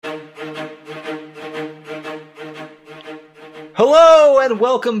Hello and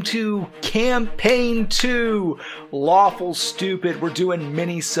welcome to Campaign 2, Lawful Stupid. We're doing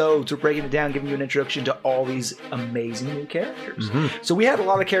mini-sodes. We're breaking it down, giving you an introduction to all these amazing new characters. So we had a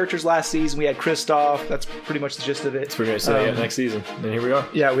lot of characters last season. We had Kristoff. That's pretty much the gist of it. That's pretty much it. Next season. And here we are.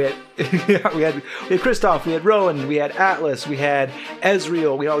 Yeah, we had we had Kristoff, we had Rowan, we had Atlas, we had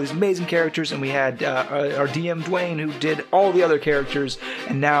Ezreal. We had all these amazing characters, and we had our DM Dwayne, who did all the other characters.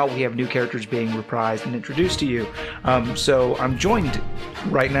 And now we have new characters being reprised and introduced to you. So I'm joined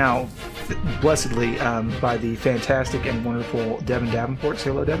right now, blessedly, by the fantastic and wonderful Devin Davenport. Say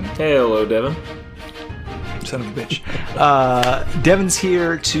hello, Devin. Hey, hello, Devin. Son of a bitch. Devin's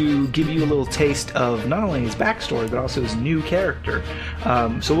here to give you a little taste of not only his backstory, but also his new character.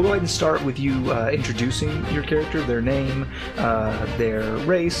 So we'll go ahead and start with you introducing your character, their name, their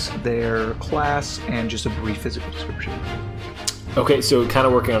race, their class, and just a brief physical description. Okay, so kind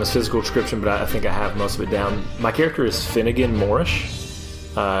of working on his physical description, but I think I have most of it down. My character is Finnegan Moorish.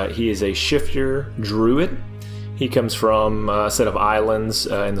 He is a shifter druid. He comes from a set of islands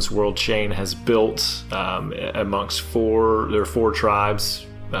in this world Shane has built amongst four tribes,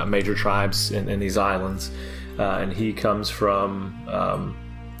 major tribes in these islands. And he comes from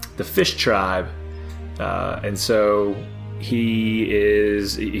the fish tribe. And so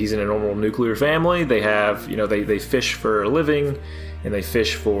he's in a normal nuclear family. They have, they fish for a living, and they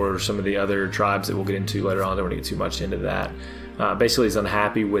fish for some of the other tribes that we'll get into later on. I don't want to get too much into that. Basically, he's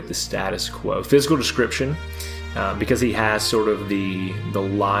unhappy with the status quo. Physical description, because he has sort of the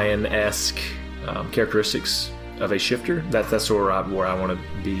lion-esque characteristics of a shifter. That's sort of where I want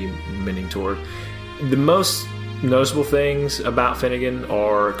to be mending toward. The most noticeable things about Finnegan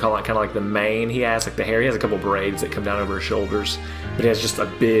are kind of like the mane he has, like the hair. He has a couple braids that come down over his shoulders, but he has just a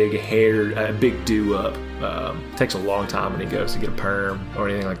big hair, a big do-up. Takes a long time when he goes to get a perm or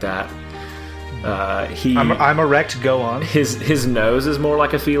anything like that. I'm erect. Go on. His nose is more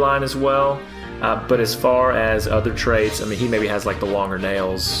like a feline as well. But as far as other traits, I mean, he maybe has like the longer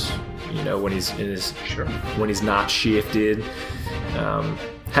nails, when he's not shifted.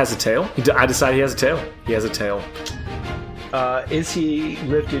 Has a tail. I decided he has a tail. He has a tail. Is he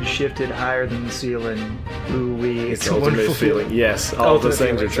lifted, shifted higher than the ceiling? Ooh-wee. It's the ultimate feeling. Yes, all those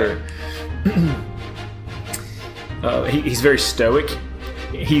things are true. He's very stoic.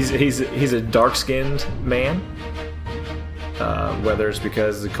 He's a dark-skinned man. Whether it's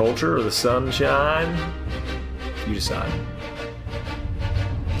because of the culture or the sunshine, you decide.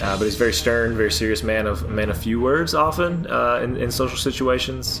 But he's very stern, very serious man of few words often in social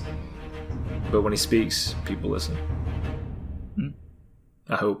situations. But when he speaks, people listen.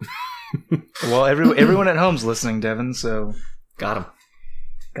 I hope. Well, everyone at home's listening, Devin. So got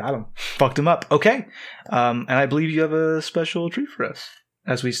him. Fucked him up. Okay, and I believe you have a special treat for us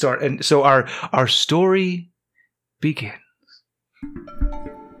as we start. And so our story begins.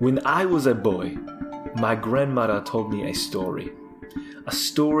 When I was a boy, my grandmother told me a story. A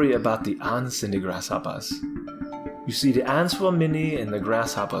story about the ants and the grasshoppers. You see, the ants were many and the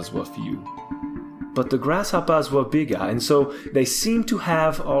grasshoppers were few. But the grasshoppers were bigger, and so they seemed to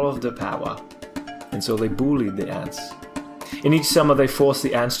have all of the power. And so they bullied the ants. In each summer they forced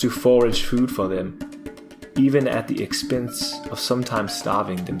the ants to forage food for them, even at the expense of sometimes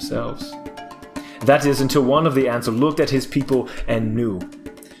starving themselves. That is, until one of the ants looked at his people and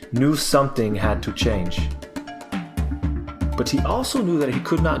knew something had to change. But he also knew that he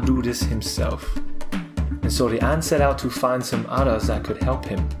could not do this himself. And so the ant set out to find some others that could help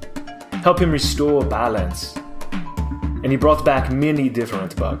him restore balance. And he brought back many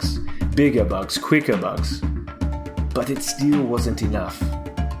different bugs, bigger bugs, quicker bugs. But it still wasn't enough.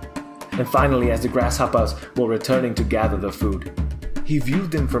 And finally, as the grasshoppers were returning to gather the food, he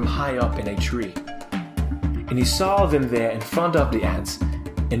viewed them from high up in a tree. And he saw them there in front of the ants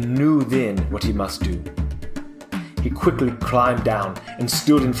and knew then what he must do. He quickly climbed down and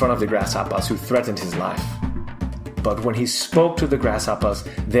stood in front of the grasshoppers who threatened his life. But when he spoke to the grasshoppers,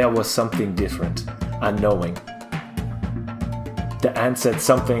 there was something different, unknowing. The ant said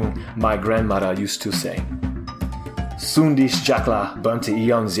something my grandmother used to say. Sundis jakla bunte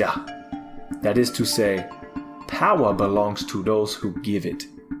ionzia. That is to say, power belongs to those who give it.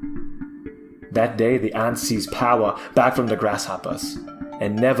 That day the ant seized power back from the grasshoppers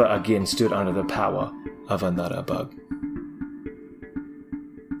and never again stood under the power of another bug.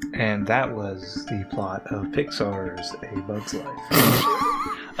 And that was the plot of Pixar's A Bug's Life.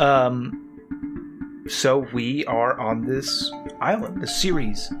 So we are on this island, this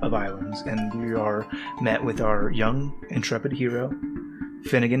series of islands, and we are met with our young, intrepid hero,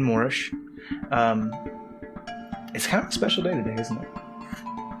 Finnegan Moorish. It's kind of a special day today, isn't it?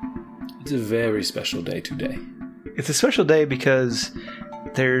 It's a very special day today. It's a special day because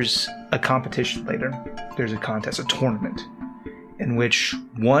there's a competition later. There's a contest, a tournament, in which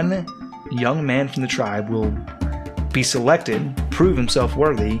one young man from the tribe will be selected, prove himself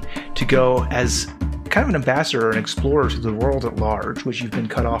worthy, to go as kind of an ambassador or an explorer to the world at large, which you've been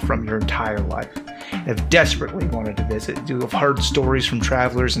cut off from your entire life. And have desperately wanted to visit. You have heard stories from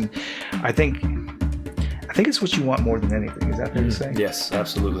travelers, and I think it's what you want more than anything. Is that fair to say? Yes,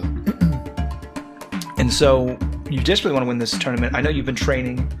 absolutely. And so you desperately want to win this tournament. I know you've been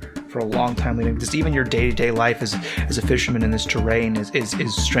training for a long time leading. Just even your day-to-day life as a fisherman in this terrain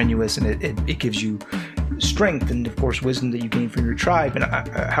is strenuous, and it gives you strength and, of course, wisdom that you gain from your tribe. And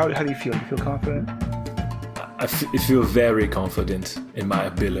how do you feel? Do you feel confident? I feel very confident in my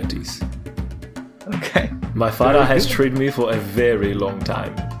abilities. Okay. My father has trained me for a very long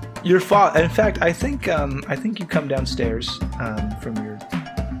time. Your father, in fact, I think you come downstairs from your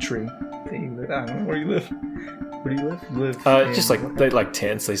tree. I don't know where you live. Where do you live? You live just like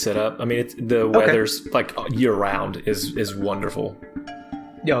tents they set up. I mean, the weather's like year round is wonderful.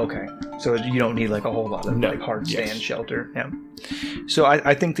 Yeah, okay. So you don't need like a whole lot of like hard stand shelter. Yeah. So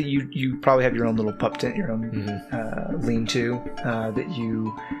I think that you probably have your own little pup tent, your own lean-to that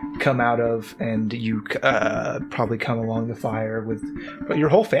you come out of, and you probably come along the fire with. But your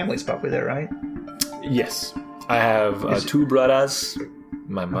whole family's probably there, right? Yes, I have 2 brothers,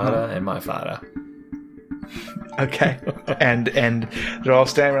 my mother and my father. Okay, and they're all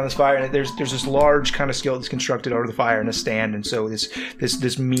standing around this fire, and there's this large kind of skillet that's constructed over the fire in a stand, and so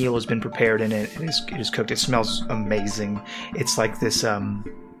this meal has been prepared, and it is cooked. It smells amazing. It's like this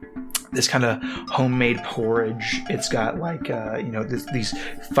this kind of homemade porridge. It's got like these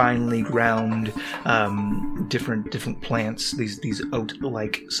finely ground different plants, these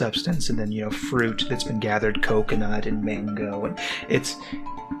oat-like substance, and then fruit that's been gathered, coconut and mango, and it's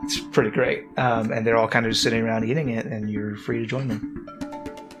pretty great. And they're all kind of just sitting around eating it, and you're free to join them.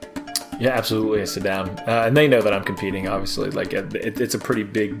 Yeah, absolutely. I sit down, and they know that I'm competing. Obviously, like it's a pretty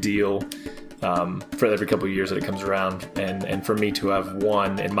big deal. For every couple of years that it comes around, and for me to have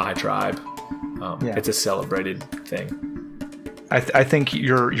won in my tribe, it's a celebrated thing. I think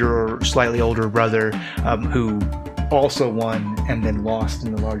your slightly older brother, who also won and then lost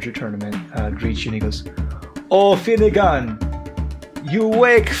in the larger tournament, greets you and he goes, "Oh, Finnegan, you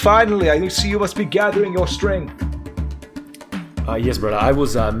awake finally! I see you must be gathering your strength." Yes, brother. I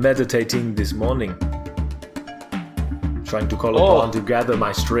was meditating this morning, trying to call upon to gather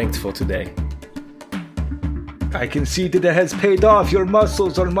my strength for today. I can see that it has paid off. Your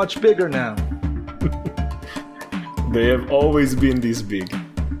muscles are much bigger now. They have always been this big.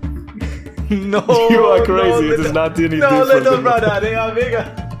 No, you are crazy. It is not any different. No, little brother, they are bigger.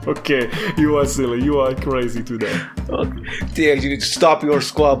 Okay, you are silly. You are crazy today. Dear, you stop your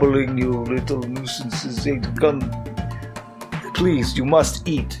squabbling, you little nuisances. Come, please. You must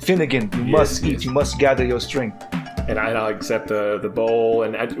eat, Finnegan. You must eat. You must gather your strength. And I'll accept the bowl,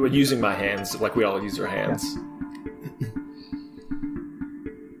 and we're using my hands like we all use our hands. Yeah.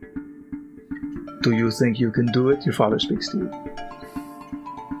 Do you think you can do it? Your father speaks to you.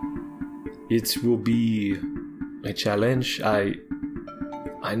 It will be a challenge. I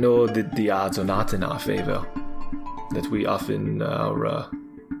know that the odds are not in our favor. That we often are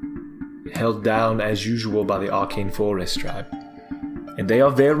held down as usual by the Arcane Forest tribe. And they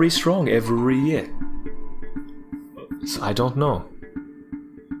are very strong every year. So I don't know.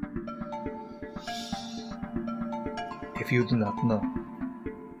 If you do not know,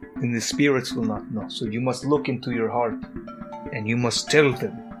 then the spirits will not know. So you must look into your heart, and you must tell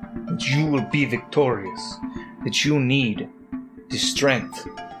them that you will be victorious, that you need the strength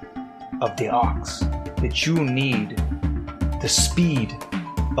of the ox, that you need the speed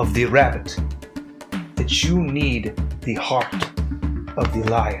of the rabbit, that you need the heart of the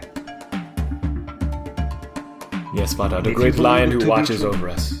lion. Yes, Father, the great lion who watches over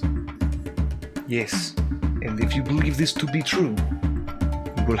us. Yes, and if you believe this to be true,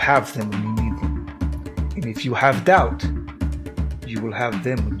 you will have them when you need them. And if you have doubt, you will have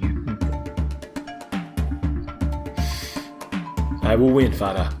them when you need them. I will win,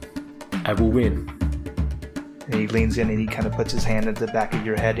 Father. I will win. And he leans in and he kind of puts his hand at the back of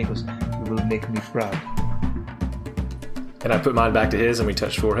your head and he goes, "You will make me proud." And I put mine back to his and we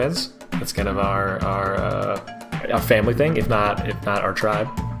touch foreheads. That's kind of our family thing, if not our tribe.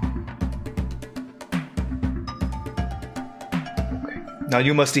 Okay. Now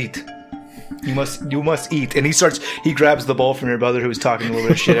you must eat. You must eat. And he grabs the bowl from your brother who was talking a little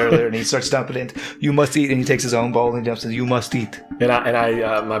bit of shit earlier, and he starts dumping it. You must eat, and he takes his own bowl and he jumps in. You must eat. And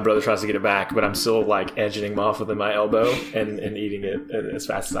I my brother tries to get it back, but I'm still like edging him off with my elbow and eating it as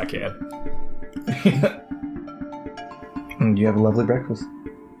fast as I can. And you have a lovely breakfast.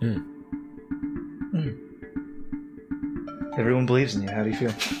 Everyone believes in you. How do you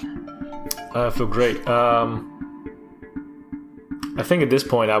feel? I feel great. I think at this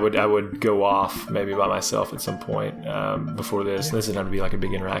point I would go off maybe by myself at some point before this. This isn't going to be like a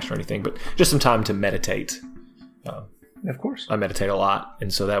big interaction or anything, but just some time to meditate. Of course. I meditate a lot,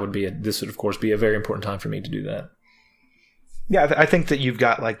 and so this would of course be a very important time for me to do that. Yeah, I think that you've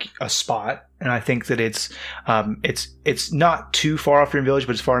got like a spot, and I think that it's not too far off your village,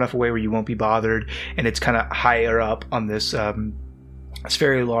 but it's far enough away where you won't be bothered, and it's kind of higher up on this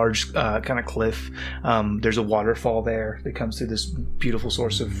very large kind of cliff. There's a waterfall there that comes through this beautiful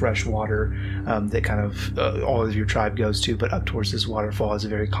source of fresh water that kind of all of your tribe goes to, but up towards this waterfall is a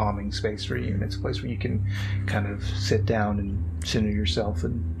very calming space for you, and it's a place where you can kind of sit down and center yourself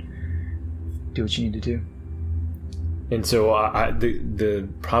and do what you need to do. And so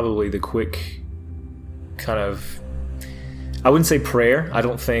probably the quick kind of, I wouldn't say prayer. I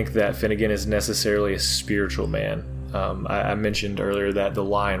don't think that Finnegan is necessarily a spiritual man. I mentioned earlier that the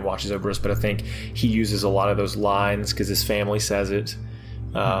lion watches over us, but I think he uses a lot of those lines because his family says it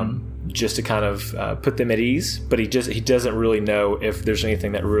just to kind of put them at ease. But he doesn't really know if there's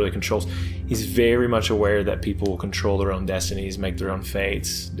anything that really controls. He's very much aware that people will control their own destinies, make their own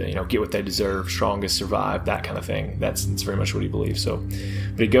fates, get what they deserve, strongest survive, that kind of thing. That's very much what he believes. So,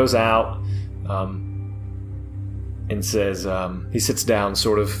 but he goes out and says, he sits down,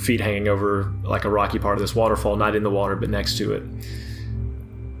 sort of feet hanging over like a rocky part of this waterfall, not in the water, but next to it.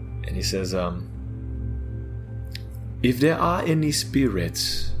 And he says, if there are any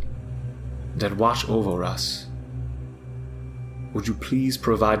spirits that watch over us, would you please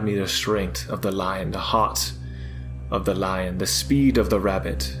provide me the strength of the lion, the heart of the lion, the speed of the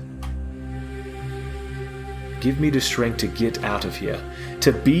rabbit? Give me the strength to get out of here,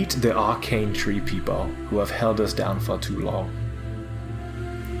 to beat the arcane tree people who have held us down for too long.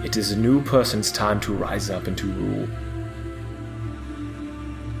 It is a new person's time to rise up and to rule.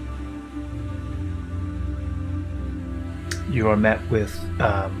 You are met with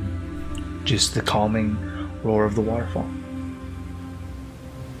just the calming roar of the waterfall.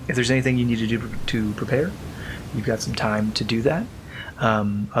 If there's anything you need to do to prepare, you've got some time to do that.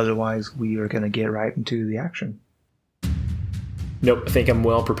 Otherwise, we are going to get right into the action. Nope, I think I'm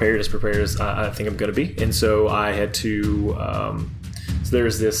well prepared as I think I'm going to be. And so I had to... so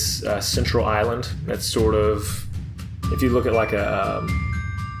there's this central island that's sort of... If you look at like a...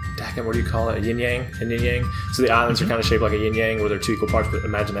 what do you call it? A yin-yang? A yin-yang? So the islands are kind of shaped like a yin-yang where they're two equal parts, but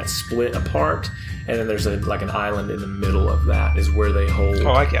imagine that split apart. And then there's like an island in the middle of that is where they hold...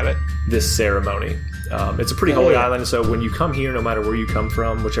 Oh, I get it. This ceremony. It's a pretty holy island, so when you come here, no matter where you come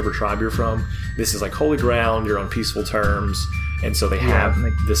from, whichever tribe you're from, this is like holy ground, you're on peaceful terms, and so they have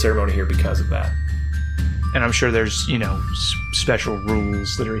the ceremony here because of that. And I'm sure there's, special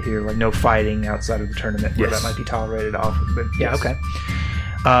rules that are here, like no fighting outside of the tournament where that might be tolerated off. But yeah, okay.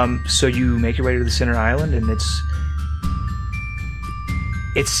 So you make your way to the center island, and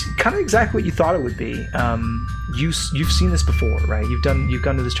it's kind of exactly what you thought it would be. You've seen this before, right? You've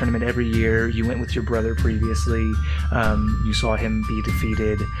gone to this tournament every year. You went with your brother previously. You saw him be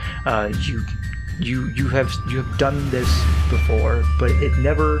defeated. You have done this before, but it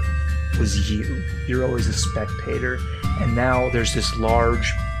never was you. You're always a spectator, and now there's this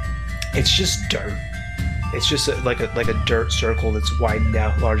large. It's just dirt. It's just like a dirt circle that's widened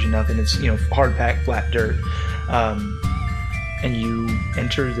out large enough, and it's hard packed flat dirt. And you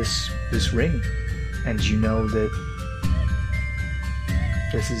enter this ring, and you know that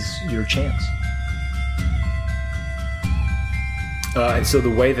this is your chance. And so the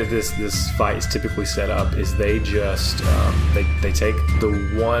way that this fight is typically set up is they just they take the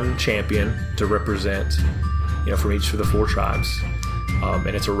one champion to represent, from each of the four tribes, and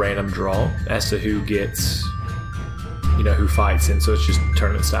it's a random draw as to who gets. Who fights, and so it's just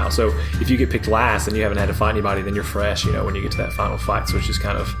tournament style. So if you get picked last and you haven't had to fight anybody, then you're fresh, when you get to that final fight. So it's just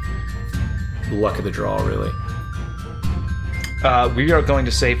kind of luck of the draw, really. We are going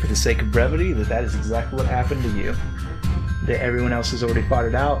to say, for the sake of brevity, that is exactly what happened to you. That everyone else has already fought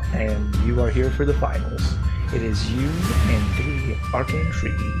it out, and you are here for the finals. It is you and the Arcane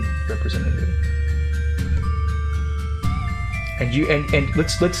Tree representative. And you and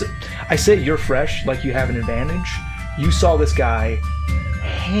let's. I say you're fresh, like you have an advantage. You saw this guy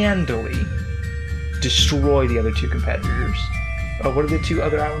handily destroy the other two competitors. What are the two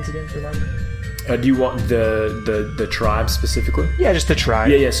other islands again? Remember? Do you want the tribe specifically? Yeah, just the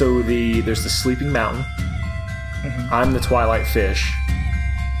tribe. Yeah. So there's the Sleeping Mountain. Mm-hmm. I'm the Twilight Fish.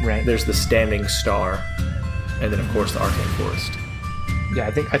 Right. There's the Standing Star, and then of course the Arcane Forest. Yeah,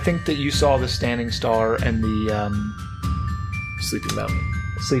 I think that you saw the Standing Star and the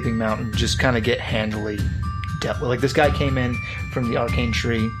Sleeping Mountain just kind of get handily dealt with. Like, this guy came in from the Arcane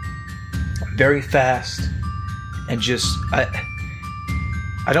Tree very fast and just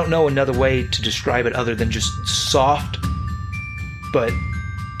I don't know another way to describe it other than just soft but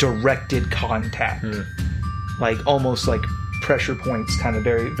directed contact. Like almost like pressure points, kind of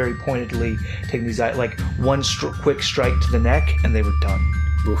very, very pointedly taking these out, like one quick strike to the neck and they were done.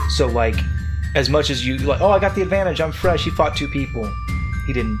 Oof. So like, as much as you like, oh, I got the advantage, I'm fresh, he fought 2 people,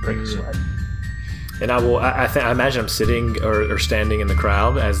 he didn't break a sweat. And I imagine I'm sitting or standing in the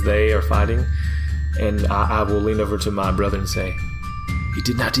crowd as they are fighting, and I will lean over to my brother and say, he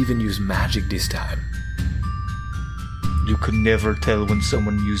did not even use magic this time. You could never tell when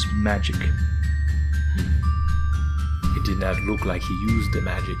someone used magic. It did not look like he used the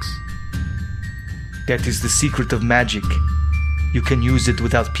magics. That is the secret of magic. You can use it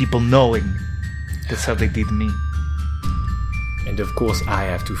without people knowing. That's how they did me. And of course I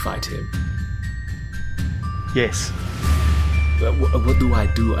have to fight him. Yes. What do I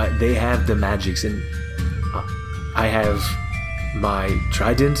do? They have the magics, and I have my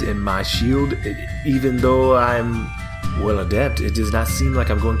trident and my shield. Even though I'm well adept, it does not seem like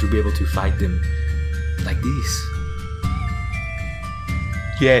I'm going to be able to fight them like this.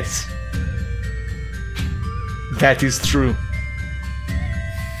 Yes. That is true.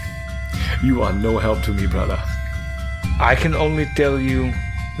 You are no help to me, brother. I can only tell you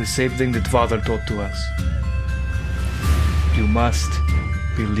the same thing that Father taught to us. You must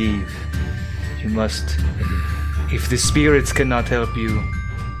believe. You must. If the spirits cannot help you,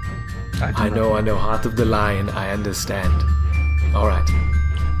 I know. Heart of the Lion, I understand. Alright.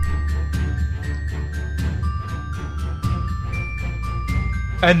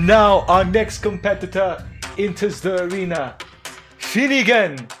 And now our next competitor enters the arena.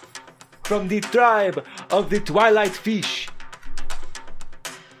 Finnegan, from the tribe of the Twilight Fish.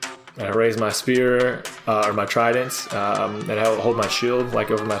 I raise my spear, or my trident, and I hold my shield like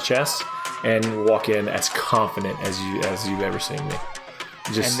over my chest, and walk in as confident as you've ever seen me.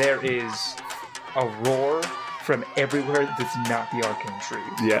 And there is a roar from everywhere that's not the Arcane Tree.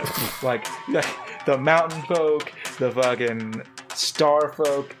 Yeah. like the mountain folk, the fucking star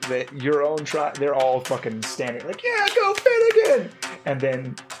folk, your own tribe, they're all fucking standing like, yeah, go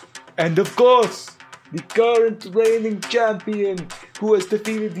Finnegan! And of course, the current reigning champion who has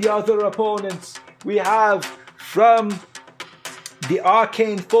defeated the other opponents, we have from the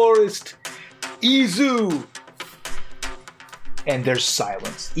Arcane Forest, Izu. And there's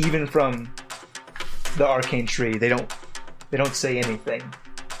silence, even from the Arcane Tree. They don't say anything.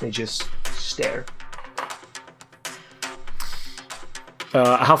 They just stare.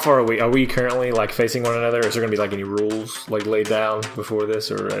 How far are we? Are we currently like facing one another? Is there going to be like any rules like laid down before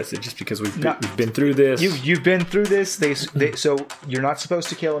this, or is it just because we've been through this? You've been through this. So you're not supposed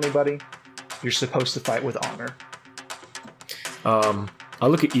to kill anybody. You're supposed to fight with honor. I'll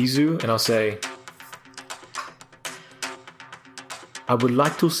look at Izu and I'll say, I would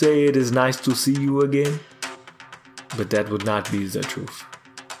like to say it is nice to see you again, but that would not be the truth.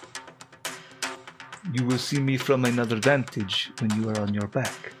 You will see me from another vantage when you are on your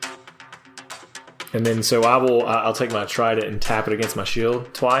back. And then so I'll take my trident and tap it against my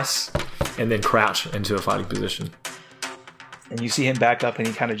shield twice, and then crouch into a fighting position. And you see him back up, and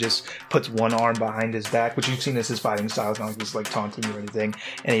he kind of just puts one arm behind his back, which you've seen as his fighting style. It's not like he's like taunting you or anything.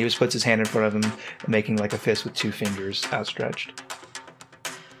 And he just puts his hand in front of him, making like a fist with 2 fingers outstretched.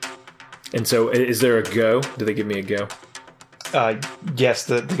 And so, is there a go? Do they give me a go? Yes,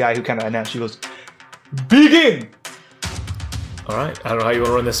 the guy who kind of announced you goes, begin! Alright, I don't know how you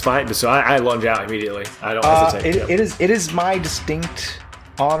want to run this fight, but so I lunge out immediately. I don't hesitate. It is my distinct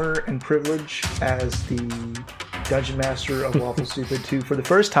honor and privilege as the Dungeon Master of Lawful Stupid to, for the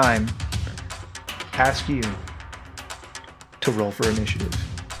first time, ask you to roll for initiative.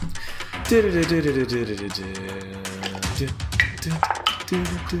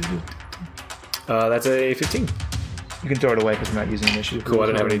 That's a 15. You can throw it away because I'm not using initiative. Cool, I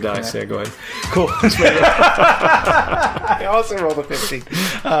didn't have any dice. Yeah, go ahead. Cool. I also rolled a 15.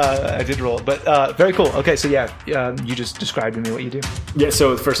 I did roll it, but very cool. Okay, so yeah, you just described to me what you do. Yeah,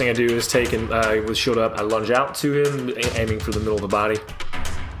 so the first thing I do is take and with shield up, I lunge out to him, aiming for the middle of the body.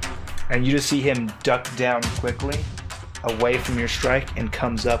 And you just see him duck down quickly, away from your strike, and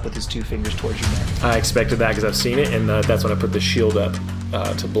comes up with his 2 fingers towards your neck. I expected that because I've seen it, and that's when I put the shield up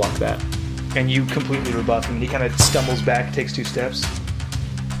to block that. And you completely rebuff him. He kind of stumbles back, takes 2 steps.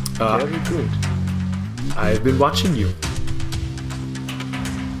 Very good. I've been watching you.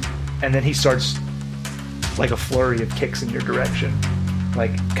 And then he starts like a flurry of kicks in your direction,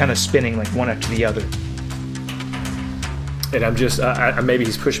 like kind of spinning like one after the other. and I'm just maybe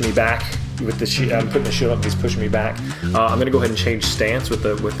he's pushing me back with the shield. I'm putting the shield up. He's pushing me back. I'm gonna go ahead and change stance with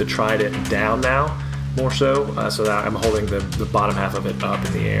the trident down now, more so that I'm holding the bottom half of it up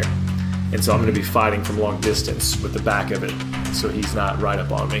in the air, and so I'm gonna be fighting from long distance with the back of it, so he's not right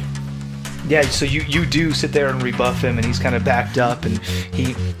up on me. Yeah, so you do sit there and rebuff him, and he's kind of backed up, and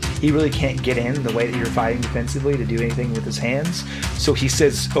he really can't get in the way that you're fighting defensively to do anything with his hands. So he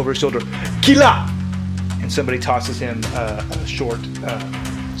says over his shoulder, "Kila!" And somebody tosses him a short,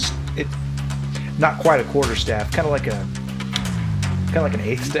 not quite a quarterstaff, kind of like an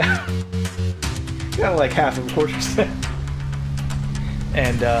eighth staff, kind of like half of a quarterstaff.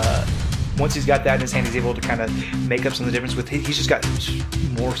 And once he's got that in his hand, he's able to kind of make up some of the difference. He's just got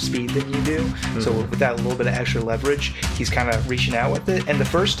more speed than you do, so with that little bit of extra leverage, he's kind of reaching out with it. And the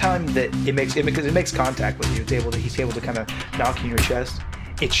first time that because it makes contact with you, he's able to kind of knock you in your chest.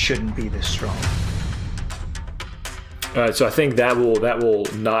 It shouldn't be this strong. So I think that will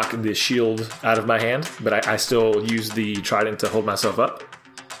knock the shield out of my hand, but I still use the trident to hold myself up.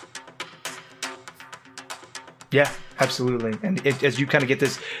 Yeah, absolutely. And as you kind of get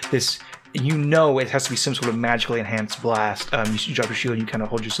this, it has to be some sort of magically enhanced blast. You drop your shield and you kind of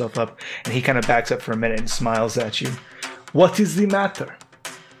hold yourself up, and he kind of backs up for a minute and smiles at you. What is the matter?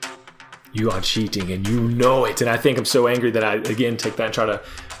 You are cheating, and you know it. And I think I'm so angry that I again take that and try to.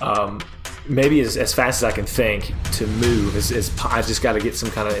 Maybe as fast as I can think to move. I just got to get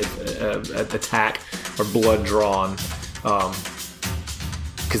some kind of attack or blood drawn,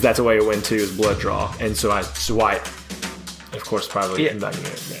 because that's the way it went too, is blood draw. And so I swipe. Of course, probably not doing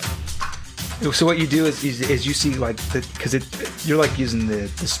it. Yeah. So what you do is you see because you're like using the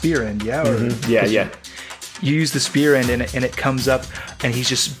spear end, yeah? Or, Yeah. You use the spear end and it comes up, and he's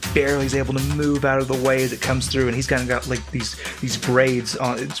just barely able to move out of the way as it comes through, and he's kind of got like these braids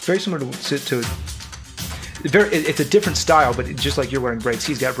on. It's very similar to it's a different style, but just like you're wearing braids,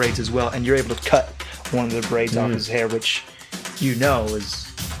 he's got braids as well, and you're able to cut one of the braids off his hair, which you know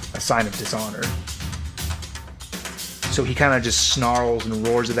is a sign of dishonor. So he kind of just snarls and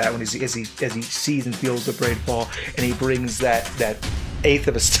roars at that when as he sees and feels the braid fall, and he brings that eighth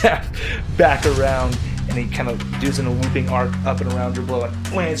of a staff back around, and he kind of does in a looping arc up and around your blow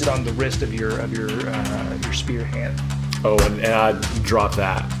and lands it on the wrist of your spear hand. Oh, and I drop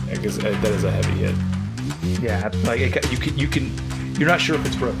that because that is a heavy hit. Yeah, like you're not sure if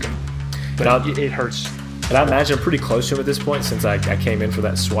it's broken, but it hurts. And I imagine I'm pretty close to him at this point since I came in for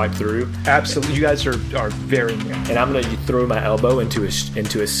that swipe through. Absolutely, you guys are very near. And I'm gonna throw my elbow into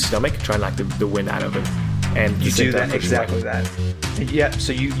his stomach, try and knock the wind out of him. And you do that exactly that. Yeah.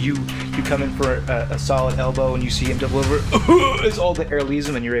 So you come in for a solid elbow, and you see him double over as all the air leaves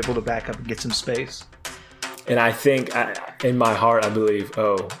him, and you're able to back up and get some space. And I think in my heart I believe,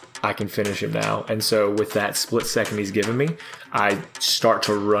 I can finish him now. And so with that split second he's given me, I start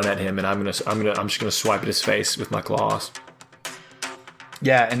to run at him, and I'm just gonna swipe at his face with my claws.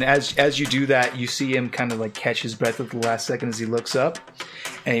 Yeah, and as you do that, you see him kind of like catch his breath at the last second as he looks up,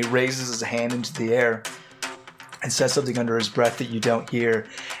 and he raises his hand into the air and says something under his breath that you don't hear,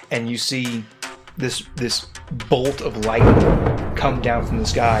 and you see this bolt of light come down from the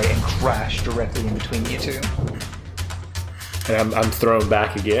sky and crash directly in between you two. And I'm thrown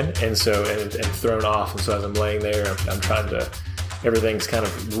back again, and thrown off. And so as I'm laying there, I'm trying to. Everything's kind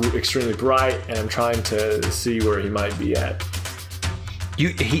of extremely bright, and I'm trying to see where he might be at.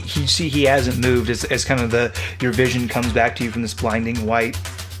 You see he hasn't moved as kind of your vision comes back to you from this blinding white,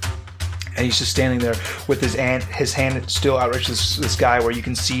 and he's just standing there with his hand still outreaches the sky, where you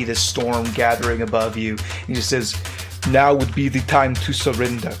can see this storm gathering above you. He just says, "Now would be the time to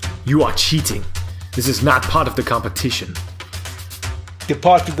surrender. You are cheating. This is not part of the competition." The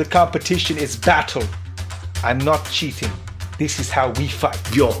part of the competition is battle. I'm not cheating. This is how we fight.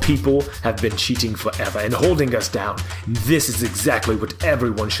 Your people have been cheating forever and holding us down. This is exactly what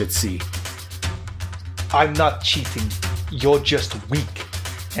everyone should see. I'm not cheating. You're just weak.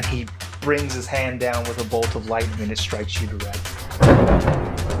 And he brings his hand down with a bolt of lightning, and it strikes you direct.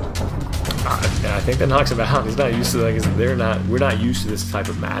 And I think that knocks him out. He's not used to that. We're not used to this type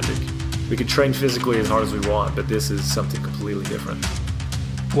of magic. We could train physically as hard as we want, but this is something completely different.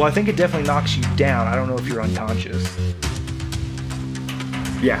 Well, I think it definitely knocks you down. I don't know if you're unconscious.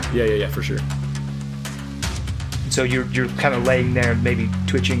 Yeah, for sure. So you're kind of laying there, maybe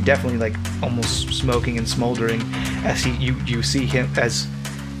twitching, definitely like almost smoking and smoldering, as you see him as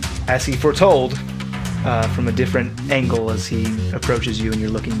he foretold from a different angle as he approaches you, and you're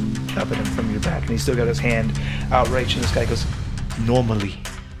looking up at him from your back, and he's still got his hand outreached, and this guy goes, "Normally,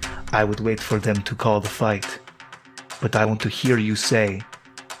 I would wait for them to call the fight, but I want to hear you say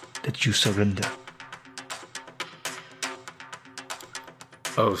that you surrender."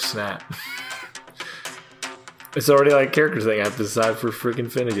 Oh, snap. It's already like a character thing I have to decide for freaking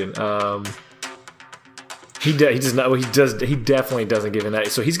Finnegan. He does not. Well, he definitely doesn't give him that.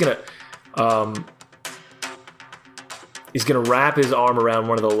 So he's gonna wrap his arm around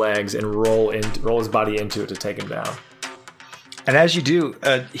one of the legs and roll his body into it to take him down. And as you do,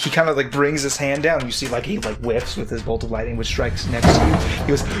 he kind of like brings his hand down. You see, like he like whiffs with his bolt of lightning, which strikes next to you. He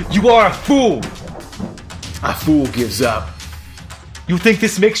goes, "You are a fool. A fool gives up. You think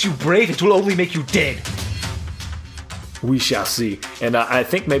this makes you brave? It will only make you dead." We shall see. And I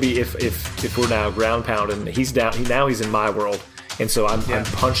think maybe if we're now ground pounding, he's down. Now he's in my world, and so I'm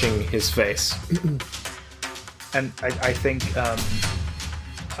punching his face. And I think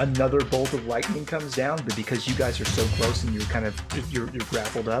another bolt of lightning comes down, but because you guys are so close and you're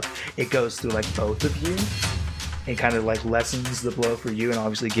grappled up, it goes through like both of you and kind of like lessens the blow for you, and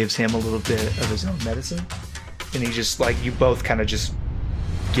obviously gives him a little bit of his own medicine. And he just like you both kind of just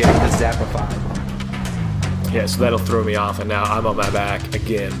get zapified. Yeah, so that'll throw me off, and now I'm on my back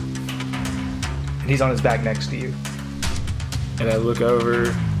again. And he's on his back next to you. And I look over,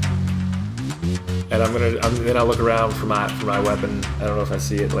 and then I look around for my weapon. I don't know if I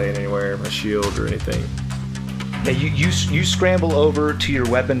see it laying anywhere, my shield or anything. Yeah, you scramble over to your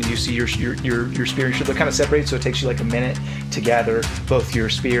weapon. And you see your spear and shield. They're kind of separated, so it takes you like a minute to gather both your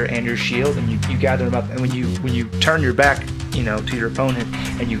spear and your shield, and you gather them up. And when you turn your back, to your opponent,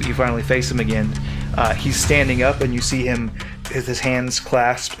 and you finally face him again. He's standing up, and you see him with his hands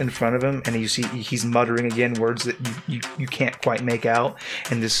clasped in front of him, and you see he's muttering again words that you can't quite make out,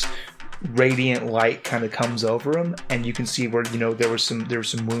 and this radiant light kind of comes over him, and you can see where there were some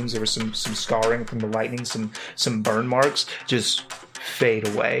wounds, there was some scarring from the lightning, some burn marks just fade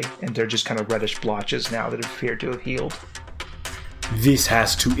away, and they're just kind of reddish blotches now that appear to have healed. This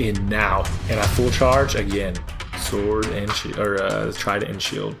has to end now, and I full charge again, sword and trident and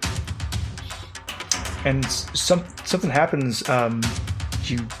shield. And something happens.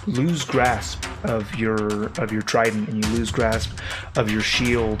 You lose grasp of your trident, and you lose grasp of your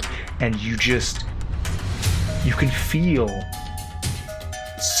shield, and you can feel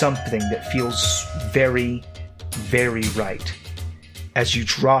something that feels very, very right as you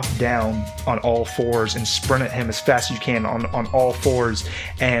drop down on all fours and sprint at him as fast as you can on all fours.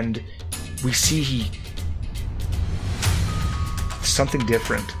 And we see something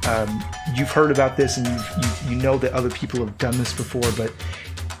different. You've heard about this, and you know that other people have done this before, but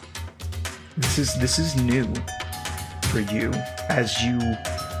this is new for you as you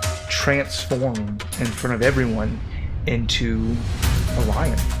transform in front of everyone into a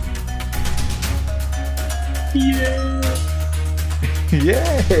lion. Yeah.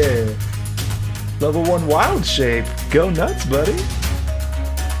 Yeah. Level 1 wild shape. Go nuts, buddy.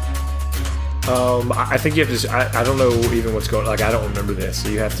 I think you have to. I don't know even what's going. Like, I don't remember this, so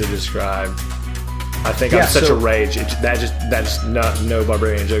you have to describe. I think I'm such a rage. That's not no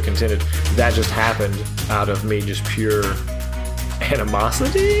barbarian joke intended. That just happened out of me, just pure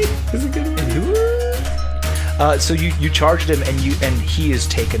animosity. Is a good word. So you charged him, and he is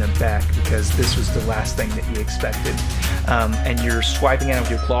taken aback because this was the last thing that he expected. And you're swiping at him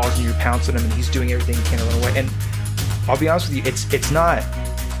with your claws, and you're pouncing him, and he's doing everything he can to run away. And I'll be honest with you, it's not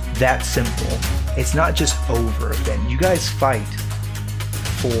that simple. It's not just over then. You guys fight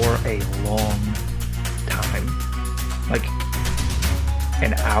for a long time, like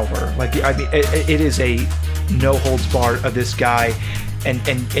an hour. Like, I mean, it is a no holds barred of this guy, and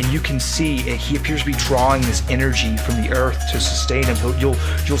you can see he appears to be drawing this energy from the earth to sustain him.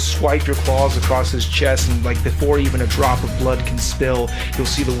 You'll swipe your claws across his chest, and like before even a drop of blood can spill, you'll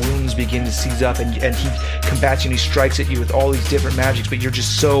see the wounds begin to seize up, and he combats you, and he strikes at you with all these different magics, but you're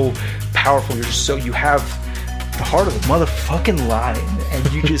just so powerful. You have the heart of a motherfucking lion,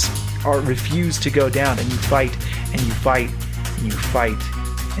 and you just refuse to go down, and you fight and you fight and you fight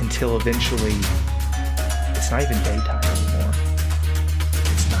until eventually it's not even daytime anymore.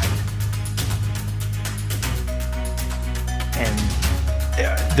 It's night. And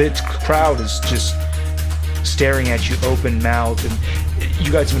the crowd is just staring at you open-mouthed, and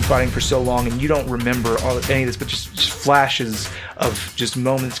you guys have been fighting for so long, and you don't remember any of this, but just flashes of just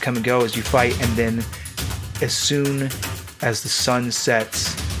moments come and go as you fight, and then as soon as the sun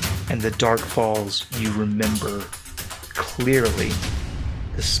sets and the dark falls, you remember clearly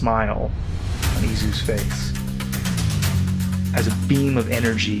the smile on Izu's face as a beam of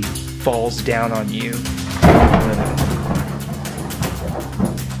energy falls down on you,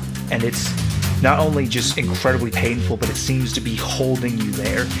 and it's not only just incredibly painful, but it seems to be holding you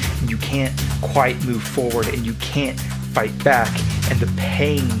there, and you can't quite move forward, and you can't fight back, and the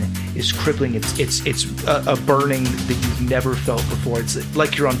pain is crippling. It's a burning that you've never felt before. It's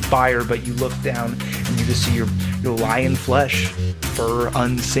like you're on fire, but you look down and you just see your lion flesh, fur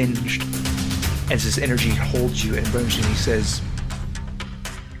unsinged, as this energy holds you and burns you. And he says,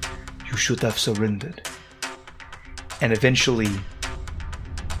 "You should have surrendered." And eventually,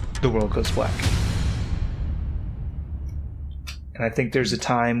 the world goes black. And I think there's a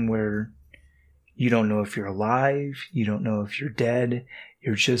time where you don't know if you're alive, you don't know if you're dead,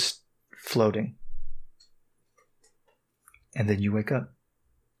 you're just floating. And then you wake up.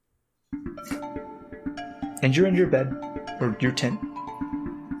 And you're in your bed, or your tent.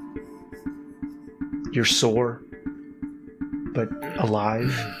 You're sore, but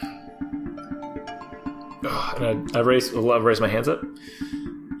alive. And I raise my hands up.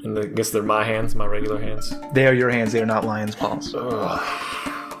 And I guess they're my hands, my regular hands. They are your hands, they are not lion's paws.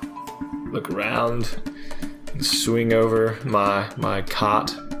 Look around, and swing over my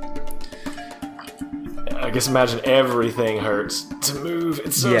cot. I guess imagine everything hurts to move.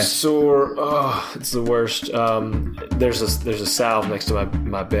 It's so sore. Oh, it's the worst. There's a salve next to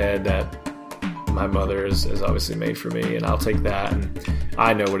my bed that my mother has obviously made for me, and I'll take that, and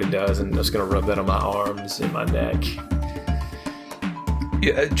I know what it does, and I'm just gonna rub that on my arms and my neck.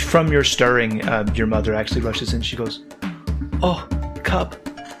 From your stirring, your mother actually rushes in. She goes, "Oh, Cub,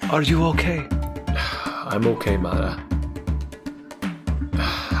 are you okay?" I'm okay, Mara.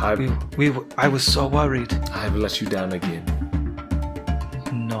 I was so worried. I've let you down again.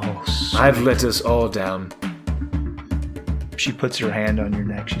 No, sweet. I've let us all down. She puts her hand on your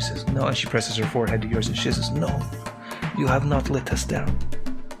neck. She says, "No," and she presses her forehead to yours, and she says, "No, you have not let us down.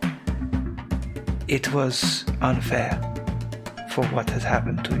 It was unfair for what has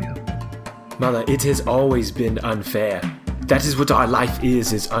happened to you." Mother, it has always been unfair. That is what our life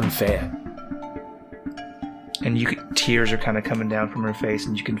is unfair. And tears are kind of coming down from her face,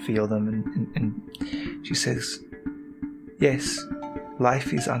 and you can feel them, and she says, "Yes,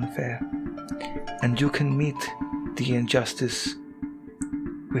 life is unfair, and you can meet the injustice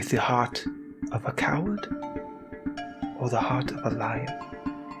with the heart of a coward or the heart of a lion,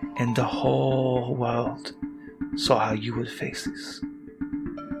 and the whole world saw how you would face this."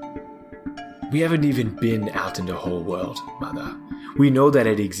 We haven't even been out in the whole world, Mother. We know that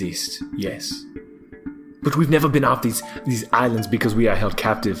it exists, yes. But we've never been out these islands because we are held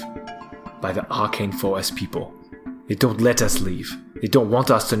captive by the Arcane Forest people. They don't let us leave. They don't want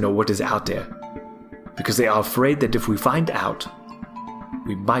us to know what is out there. Because they are afraid that if we find out,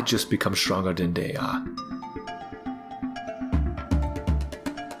 we might just become stronger than they are.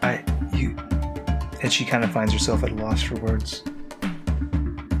 And she kind of finds herself at a loss for words.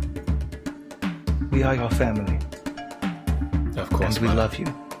 We are your family. Of course, and we love you.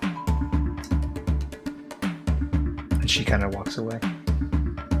 And she kind of walks away.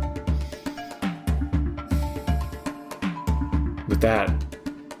 With that,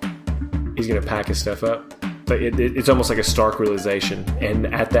 he's going to pack his stuff up. But it's almost like a stark realization. And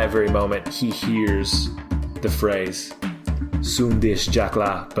at that very moment, he hears the phrase, "Sundish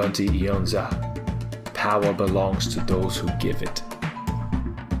Jakla Bunti Ionza. Power belongs to those who give it."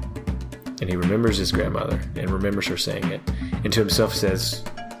 And he remembers his grandmother and remembers her saying it. And to himself says,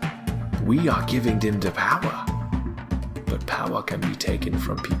 "We are giving them the power. But power can be taken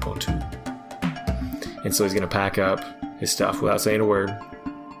from people too." And so he's going to pack up his stuff without saying a word.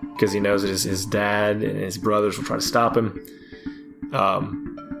 Because he knows that his dad and his brothers will try to stop him. He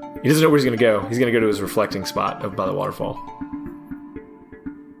doesn't know where he's going to go. He's going to go to his reflecting spot by the waterfall.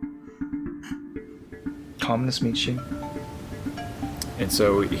 Calmness meets you. And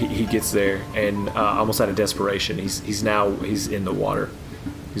so he gets there, and almost out of desperation, he's in the water.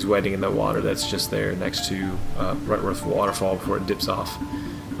 He's wading in the water that's just there next to right where the waterfall before it dips off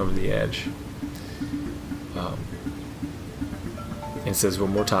over the edge. And says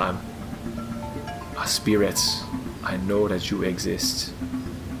one more time, "Spirits, I know that you exist.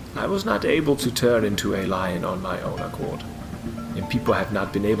 I was not able to turn into a lion on my own accord, and people have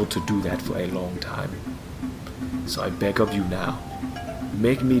not been able to do that for a long time. So I beg of you now,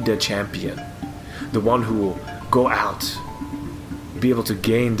 make me the champion, the one who will go out, be able to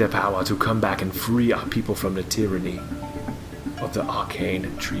gain the power to come back and free our people from the tyranny of the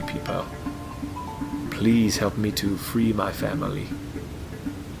arcane tree people. Please help me to free my family."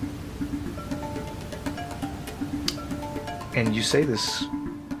 And you say this,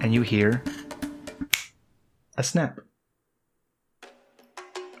 and you hear a snap.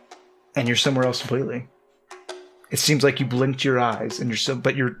 And you're somewhere else completely. It seems like you blinked your eyes, and I say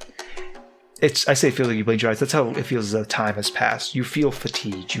feel like you blinked your eyes. That's how it feels as though time has passed. You feel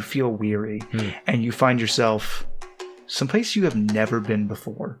fatigued, you feel weary, and you find yourself someplace you have never been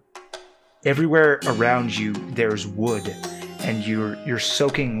before. everywhere around you there's wood, and you're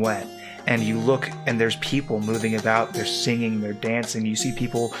soaking wet. And you look, and there's people moving about. They're singing, they're dancing. You see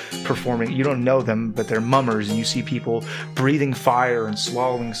people performing. You don't know them, but they're mummers. And you see people breathing fire and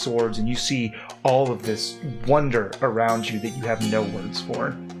swallowing swords. And you see all of this wonder around you that you have no words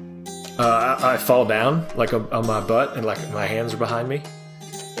for. I fall down like on my butt, and like my hands are behind me,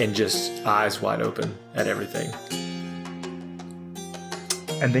 and just eyes wide open at everything.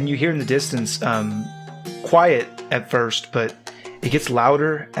 And then you hear in the distance, quiet at first, but it gets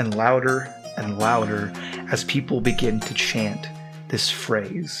louder and louder and louder as people begin to chant this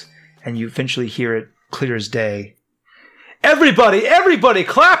phrase. And you eventually hear it clear as day. Everybody,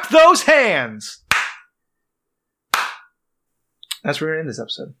 clap those hands! That's where we're in this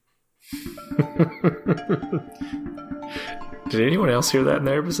episode. Did anyone else hear that in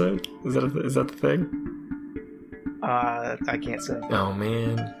their episode? Is that the thing? I can't say. Oh,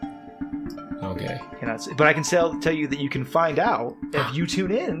 man. Okay. Cannot say. But I can tell you that you can find out if you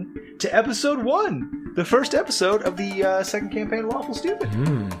tune in to episode 1, the first episode of the second campaign of Lawful Stupid.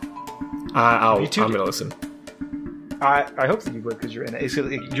 I'm going to listen. I hope that you would, because you're in it.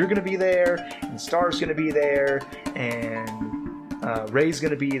 You're going to be there, and Star's going to be there, and Ray's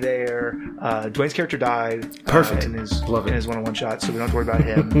going to be there. Dwayne's character died. Perfect. In his one-on-one shot, so we don't have to worry about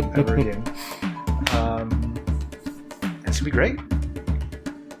him ever again. It's going to be great.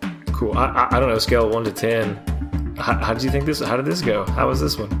 Cool. I don't know, scale of 1 to 10. How did you think this? How did this go? How was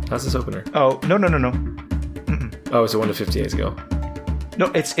this one? How's this opener? Oh, no. Mm-mm. Oh, it's a 1 to 50 days ago.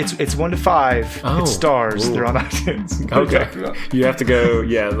 No, it's 1 to 5. Oh, it's stars. ooh. They're on iTunes. Okay. You have to go.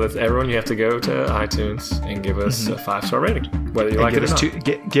 Yeah, everyone. You have to go to iTunes and give us a 5-star rating, whether you like it or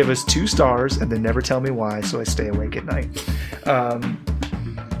not. Give us 2 stars, and then never tell me why, so I stay awake at night.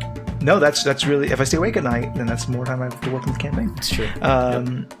 No, that's really. If I stay awake at night, then that's more time I have to work on the campaign. It's true.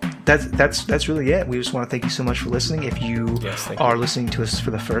 That's really it. We just want to thank you so much for listening. If you are listening to us for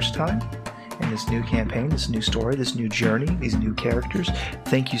the first time in this new campaign, this new story, this new journey, these new characters,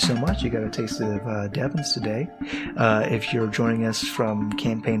 thank you so much. You got a taste of Devon's today. If you're joining us from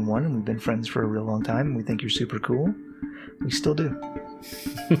campaign 1, and we've been friends for a real long time, and we think you're super cool, we still do.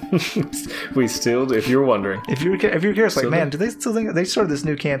 We still do. If you're wondering, if you're curious, like, man, do they still think they started this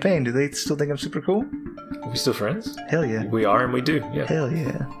new campaign? Do they still think I'm super cool? Are we still friends? Hell yeah, we are, and we do. Yeah, hell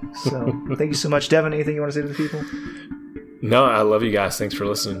yeah. So thank you so much, Devon. Anything you want to say to the people? No, I love you guys. Thanks for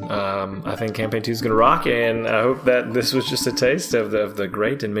listening. I think campaign 2 is going to rock, and I hope that this was just a taste of the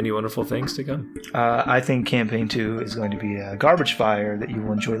great and many wonderful things to come. I think campaign 2 is going to be a garbage fire that you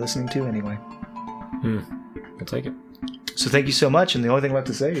will enjoy listening to anyway. I'll take it. So thank you so much, and the only thing I have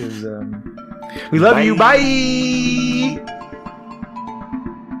to say is we love you. Bye!